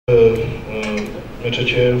Mr.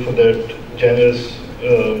 Chair, for that generous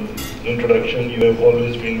introduction. You have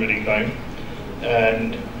always been very kind,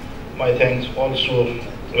 and my thanks also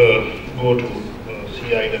go to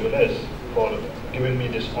CISS for giving me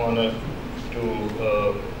this honor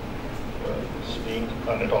to speak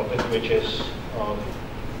on a topic which is of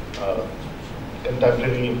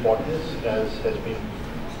contemporary importance, as has been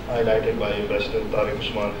highlighted by Ambassador Tariq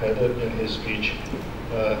Usman Haider in his speech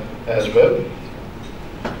as well.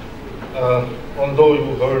 Although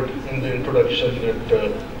you heard in the introduction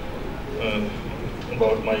that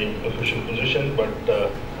about my official position, but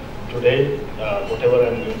today whatever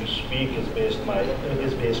I'm going to speak is based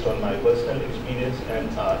on my personal experience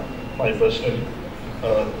and my personal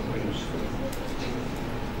views.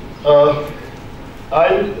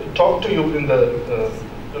 I'll talk to you in the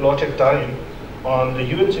allotted time on the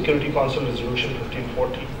UN Security Council Resolution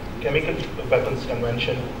 1540, Chemical Weapons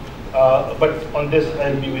Convention. But on this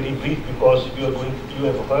I'll be very brief because you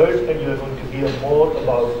have heard and you are going to hear more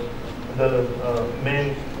about the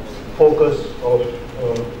main focus of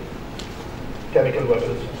Chemical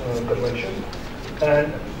Weapons Convention.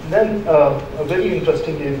 And then a very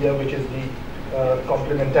interesting area, which is the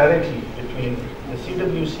complementarity between the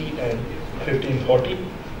CWC and 1540.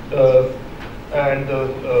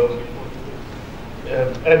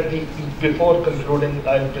 Before concluding,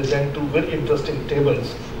 I'll present two very interesting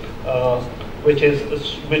tables, which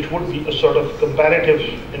would be a sort of comparative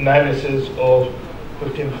analysis of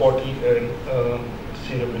 1540 and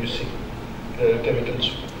CWC, Chemical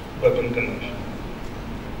Weapon Convention.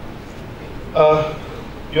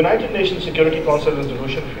 United Nations Security Council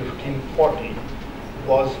Resolution 1540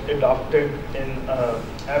 was adopted in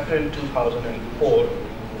April 2004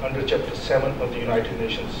 under Chapter 7 of the United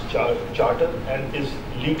Nations Charter and is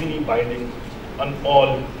legally binding on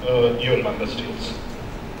all UN member states.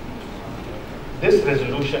 This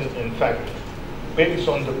resolution, in fact, builds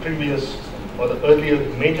on the previous or the earlier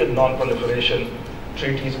major non-proliferation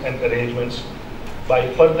treaties and arrangements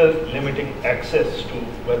by further limiting access to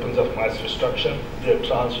weapons of mass destruction, their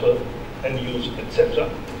transfer and use, etc.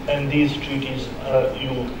 And these treaties,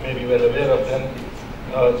 you may be well aware of them.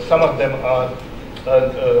 Some of them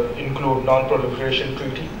include Non-Proliferation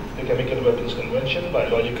Treaty, the Chemical Weapons Convention,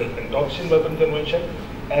 Biological and Toxin Weapon Convention,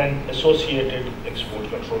 and associated export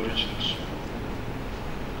control regimes.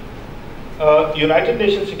 United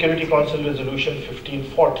Nations Security Council Resolution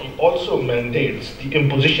 1540 also mandates the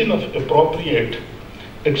imposition of appropriate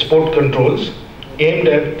export controls aimed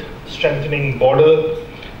at strengthening border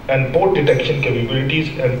and port detection capabilities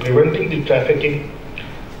and preventing the trafficking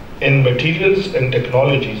in materials and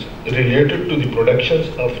technologies related to the productions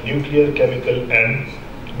of nuclear, chemical, and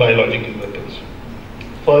biological weapons.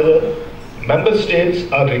 Further, member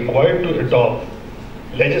states are required to adopt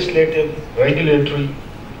legislative, regulatory,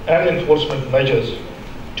 and enforcement measures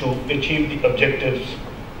to achieve the objectives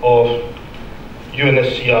of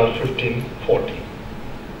UNSCR 1540.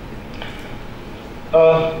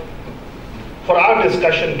 For our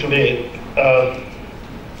discussion today,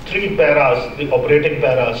 three paras, the operating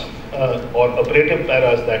paras or operative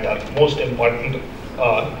paras that are most important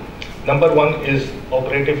are: number one is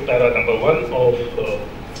operative para number 1 of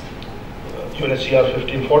UNSCR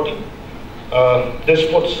 1540. This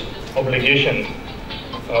puts obligation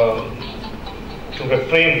to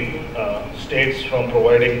refrain states from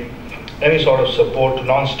providing any sort of support to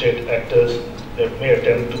non-state actors that may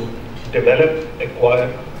attempt to develop, acquire,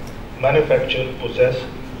 manufacture, possess,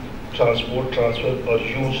 transport, transfer, or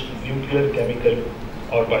use nuclear, chemical,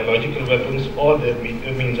 or biological weapons or their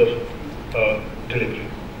means of delivery.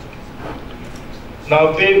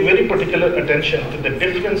 Now, pay very particular attention to the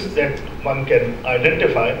difference that one can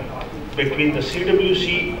identify between the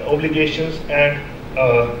CWC obligations and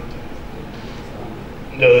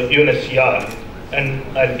the UNSCR, and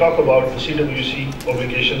I'll talk about the CWC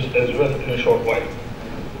obligations as well in a short while.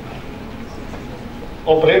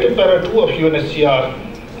 Operative Para 2 of UNSCR,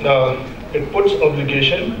 it puts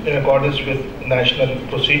obligation in accordance with national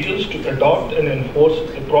procedures to adopt and enforce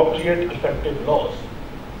appropriate effective laws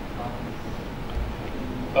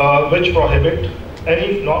which prohibit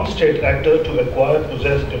any non-state actor to acquire,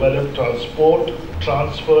 possess, develop, transport,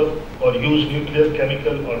 transfer, or use nuclear,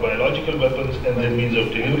 chemical, or biological weapons and their means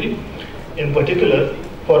of delivery, in particular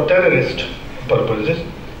for terrorist purposes,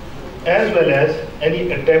 as well as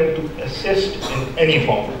any attempt to assist in any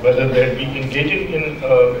form, whether that be engaging in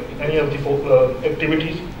any of the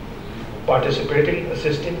activities, participating,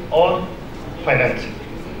 assisting, or financing.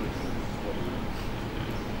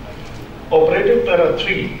 Operative Para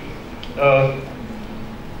 3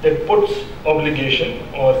 It puts obligation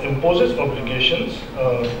or imposes obligations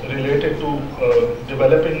related to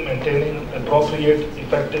developing, maintaining appropriate,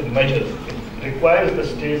 effective measures. It requires the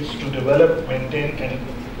states to develop, maintain, and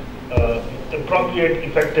appropriate,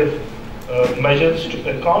 effective measures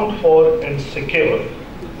to account for and secure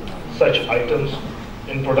such items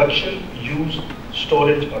in production, use,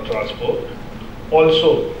 storage, or transport.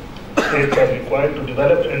 Also, states are required to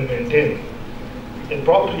develop and maintain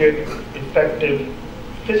appropriate, effective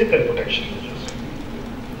physical protection measures.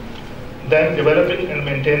 Then developing and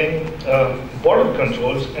maintaining border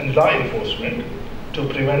controls and law enforcement to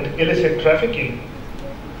prevent illicit trafficking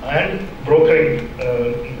and brokering,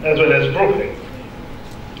 as well as brokering.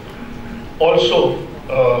 Also,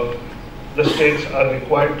 the states are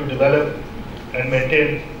required to develop and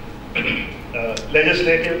maintain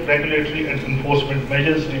legislative, regulatory, and enforcement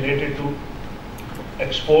measures related to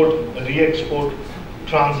export, re-export,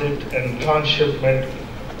 transit, and transshipment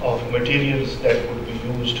of materials that would be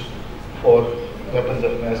used for weapons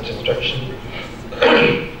of mass destruction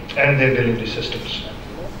and their delivery systems.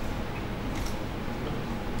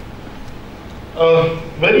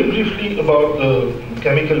 Very briefly about the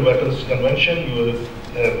Chemical Weapons Convention. You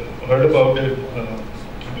have heard about it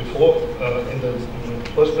before in the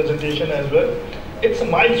first presentation as well. It's a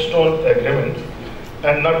milestone agreement,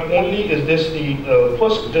 and not only is this the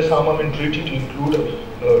first disarmament treaty to include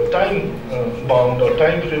a time-bound or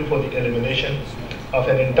time frame for the elimination of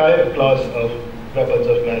an entire class of weapons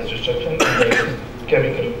of mass destruction, that is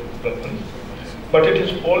chemical weapons, but it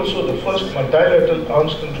is also the first multilateral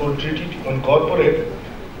arms control treaty to incorporate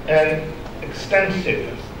an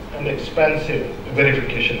extensive and expansive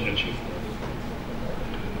verification regime.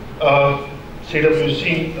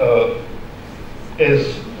 CWC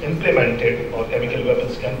is implemented, or Chemical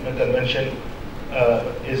Weapons Convention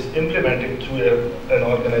is implemented through an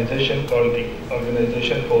organization called the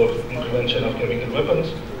Organization for the Prevention of Chemical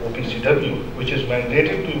Weapons, OPCW, which is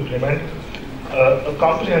mandated to implement a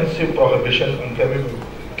comprehensive prohibition on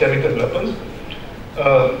chemical weapons.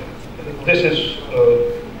 This is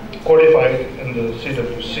codified in the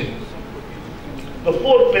CWC. The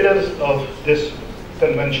four pillars of this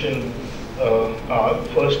convention are: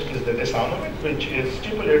 first is the disarmament, which is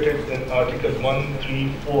stipulated in Article 1,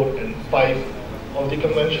 3, 4, and 5 of the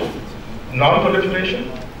convention;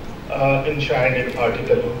 non-proliferation, enshrined in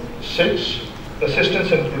Article 6;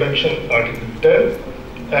 assistance in production, Article 10;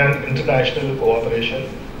 and international cooperation,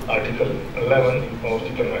 Article 11 of the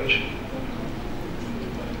convention.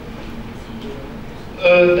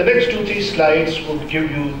 The next 2-3 slides would give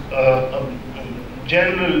you a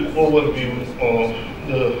general overview of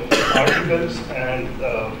the articles and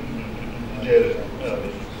their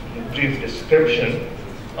brief description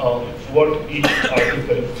of what each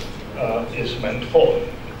article is meant for.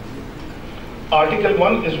 Article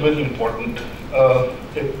 1 is very important.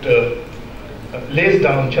 It lays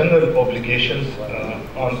down general obligations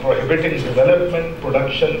on prohibiting development,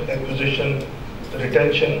 production, acquisition,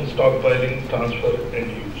 retention, stockpiling, transfer,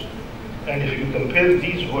 and use. And if you compare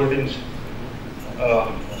these wordings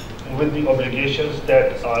with the obligations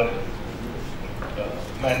that are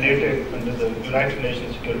mandated under the United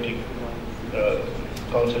Nations Security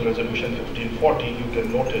Council Resolution 1540, you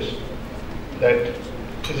can notice that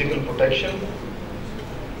physical protection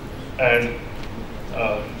and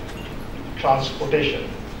transportation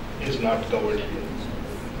is not covered here.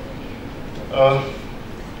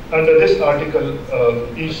 Under this article,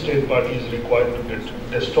 each state party is required to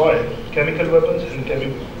destroy chemical weapons and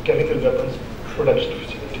chemical weapons production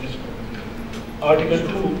facilities. Article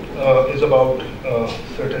 2 is about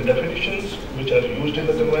certain definitions which are used in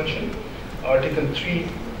the convention. Article 3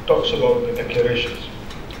 talks about the declarations,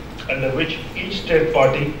 under which each state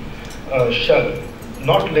party shall,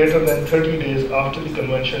 not later than 30 days after the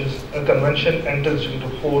convention enters into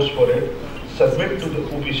force for it, submit to the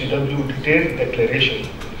OPCW detailed declaration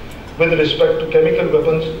with respect to chemical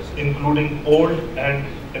weapons, including old and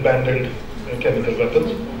abandoned chemical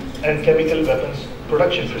weapons, and chemical weapons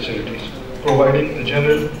production facilities, providing a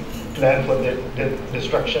general plan for their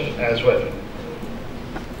destruction as well.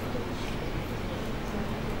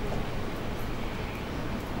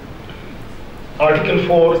 Article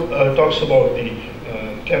 4 talks about the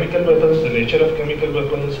chemical weapons, the nature of chemical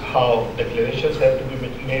weapons, how declarations have to be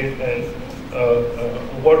made, and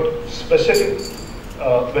what specific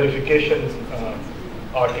verification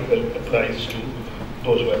article applies to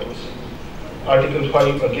those weapons. Article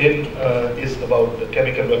 5 again is about the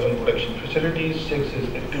chemical weapon production facilities. 6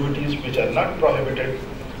 is activities which are not prohibited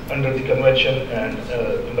under the convention, and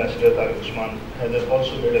Ambassador Tariq Usman has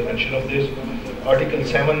also made a mention of this. Article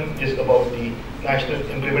 7 is about the national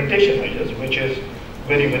implementation measures, which is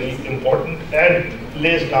very, very important and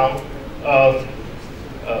lays down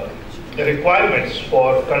the requirements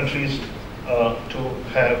for countries to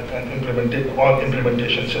have an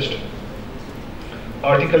implementation system.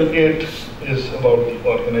 Article 8 is about the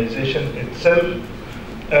organization itself,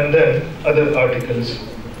 and then other articles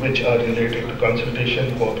which are related to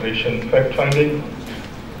consultation, cooperation, fact-finding,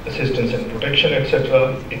 assistance and protection,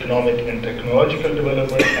 etc., economic and technological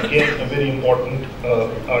development, again a very important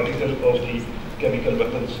article of the Chemical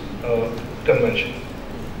Weapons Convention.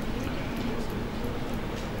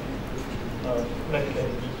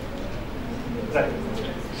 Right.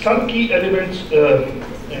 Some key elements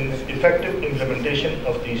in effective implementation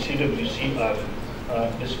of the CWC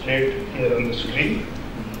are displayed here on the screen.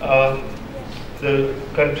 The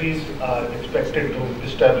countries are expected to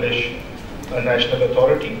establish a national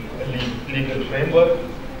authority, a legal framework,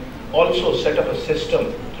 also set up a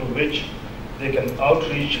system through which they can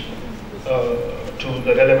outreach to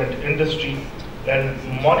the relevant industry and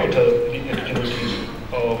monitor the activities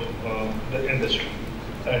of the industry,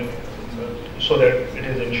 and so that it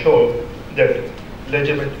is ensured that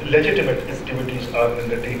legitimate activities are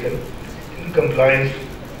undertaken in compliance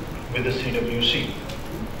with the CWC.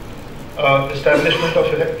 Establishment of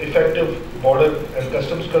effective border and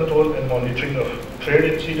customs control and monitoring of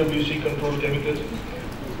trade in CWC controlled chemicals.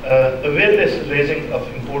 Awareness raising of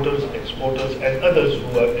importers, exporters, and others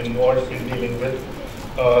who are involved in dealing with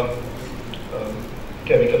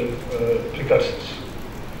chemical precursors.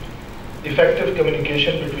 Effective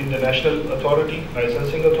communication between the national authority,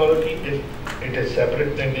 licensing authority, if it is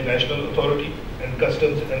separate than the national authority, and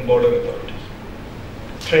customs and border authorities.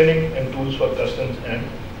 Training and tools for customs and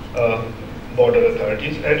border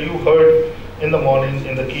authorities. And you heard in the morning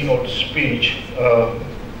in the keynote speech,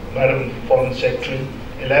 Madam Foreign Secretary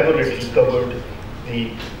elaborately covered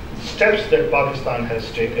the steps that Pakistan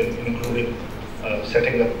has taken, including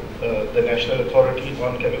setting up the National Authority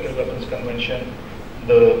on Chemical Weapons Convention,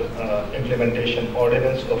 the implementation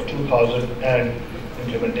ordinance of 2000 and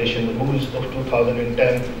implementation rules of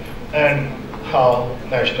 2010, and how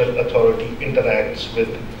National Authority interacts with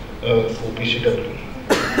OPCW.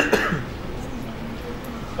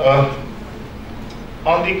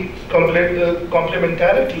 On the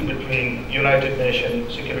complementarity between United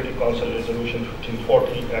Nations Security Council Resolution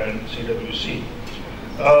 1540 and CWC,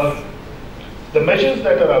 the measures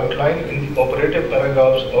that are outlined in the operative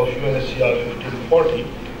paragraphs of UNSCR 1540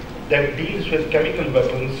 that deals with chemical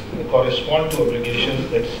weapons correspond to obligations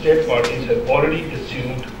that state parties have already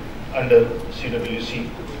assumed under CWC.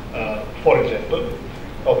 For example,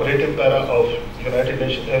 operative para of United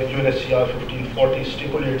Nations UNSCR 1540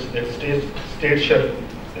 stipulates that states shall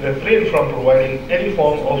refrain from providing any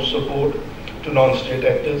form of support to non-state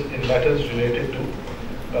actors in matters related to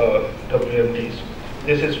WMDs.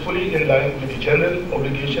 This is fully in line with the general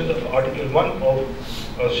obligations of Article 1 of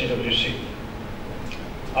CWC.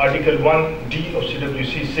 Article 1D of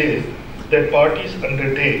CWC says that parties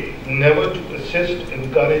undertake never to assist,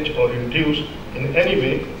 encourage, or induce in any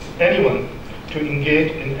way anyone to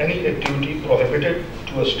engage in any activity prohibited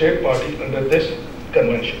to a state party under this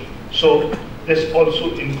convention. So this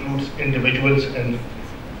also includes individuals and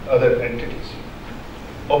other entities.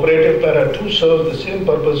 Operative para 2 serves the same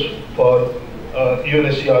purpose for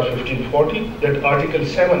UNSCR 1540 that Article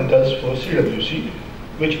 7 does for CWC,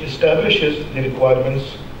 which establishes the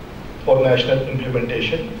requirements for national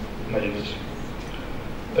implementation measures.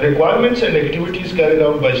 Requirements and activities carried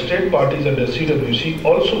out by state parties under CWC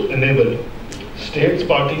also enable states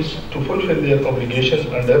parties to fulfill their obligations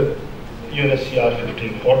under UNSCR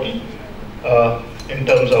 1540 in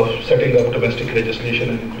terms of setting up domestic legislation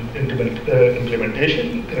and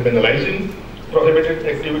implementation, criminalizing prohibited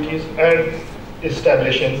activities, and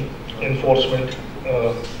establishing enforcement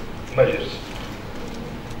measures.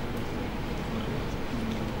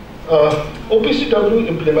 OPCW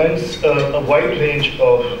implements a wide range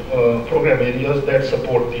of program areas that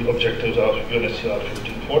support the objectives of UNSCR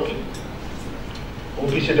 1540.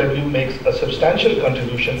 OPCW makes a substantial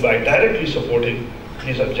contribution by directly supporting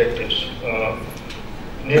these objectives.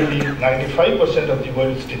 Nearly 95% of the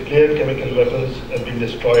world's declared chemical weapons have been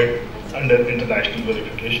destroyed under international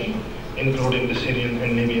verification, including the Syrian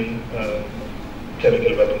and Libyan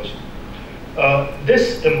chemical weapons.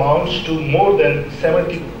 This amounts to more than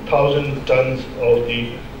 70,000 tons of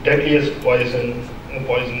the deadliest poisons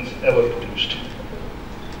ever produced.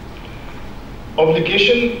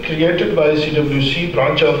 Obligation created by CWC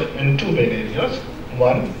branch off in two main areas.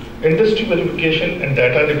 One, industry verification and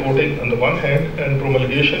data reporting on the one hand, and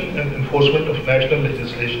promulgation and enforcement of national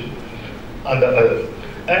legislation on the other.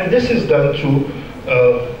 And this is done through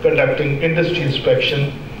conducting industry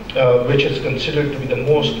inspection which is considered to be the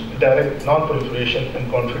most direct non-proliferation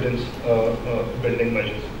and confidence building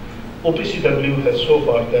measures. OPCW has so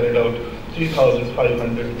far carried out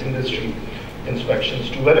 3,500 industry inspections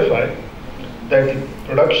to verify that the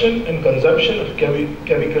production and consumption of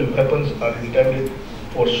chemical weapons are intended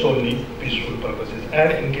for solely peaceful purposes.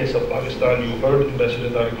 And in case of Pakistan, you heard Ambassador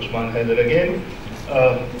Tariq Usman Haider again,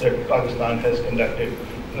 that Pakistan has conducted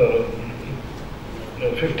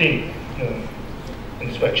 15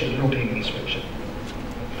 routine inspection.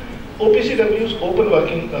 OPCW's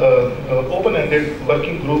open-ended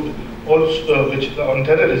working group, also, which on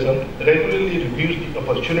terrorism, regularly reviews the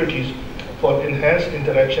opportunities for enhanced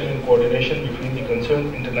interaction and coordination between the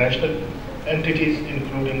concerned international entities,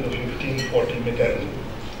 including the 1540 mechanism.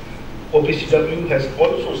 OPCW has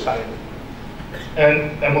also signed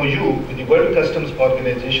an MOU with the World Customs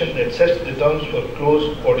Organization that sets the terms for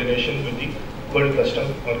close coordination with the World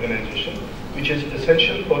Customs Organization, which is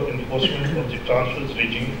essential for enforcement of the transfers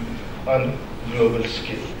regime on global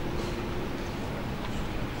scale.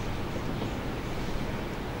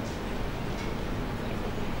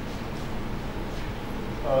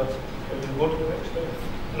 Can we go to the next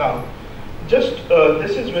slide? Now, just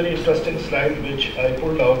this is very interesting slide which I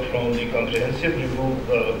pulled out from the comprehensive review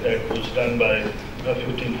that was done by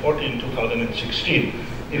 1540 in 2016.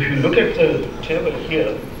 If you look at the table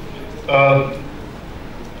here,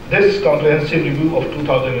 this comprehensive review of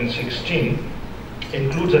 2016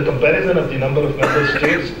 includes a comparison of the number of member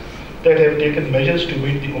states that have taken measures to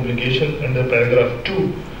meet the obligation under paragraph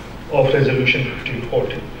 2 of resolution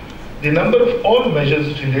 1540. The number of all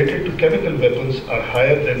measures related to chemical weapons are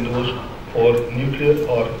higher than those for nuclear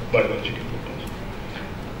or biological weapons.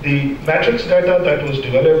 The matrix data that was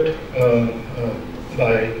developed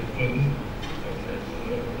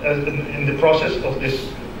in the process of this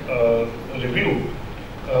review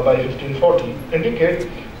by 1540 indicate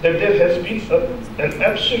that there has been an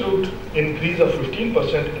absolute increase of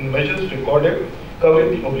 15% in measures recorded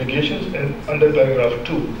covering the obligations under paragraph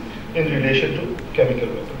 2 in relation to chemical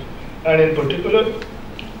weapons. And in particular,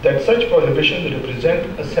 that such prohibitions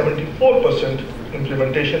represent a 74%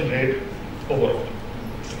 implementation rate overall.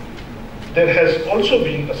 There has also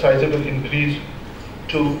been a sizable increase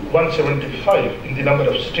to 175 in the number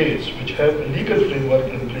of states which have a legal framework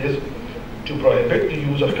in place to prohibit the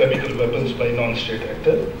use of chemical weapons by non-state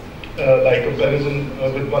actors, by comparison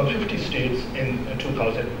with 150 states in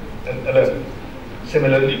 2011.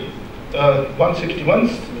 Similarly, 161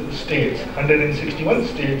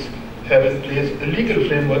 states have in place a legal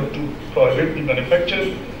framework to prohibit the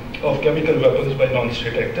manufacture of chemical weapons by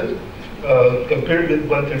non-state actors, compared with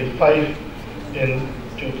 135 in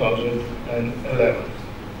 2011.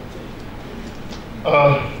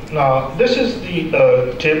 Now, this is the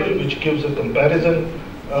table which gives a comparison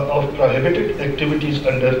of prohibited activities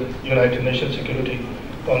under United Nations Security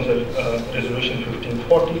Council Resolution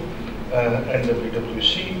 1540 and the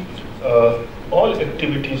CWC. All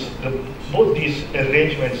activities, both these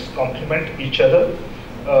arrangements complement each other,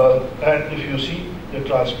 and if you see, the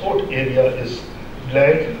transport area is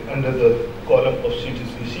blank under the column of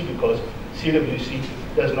CWC because CWC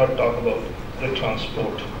does not talk about the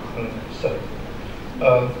transport side.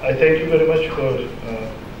 I thank you very much for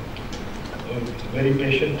very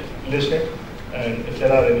patient listening, and if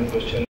there are any questions.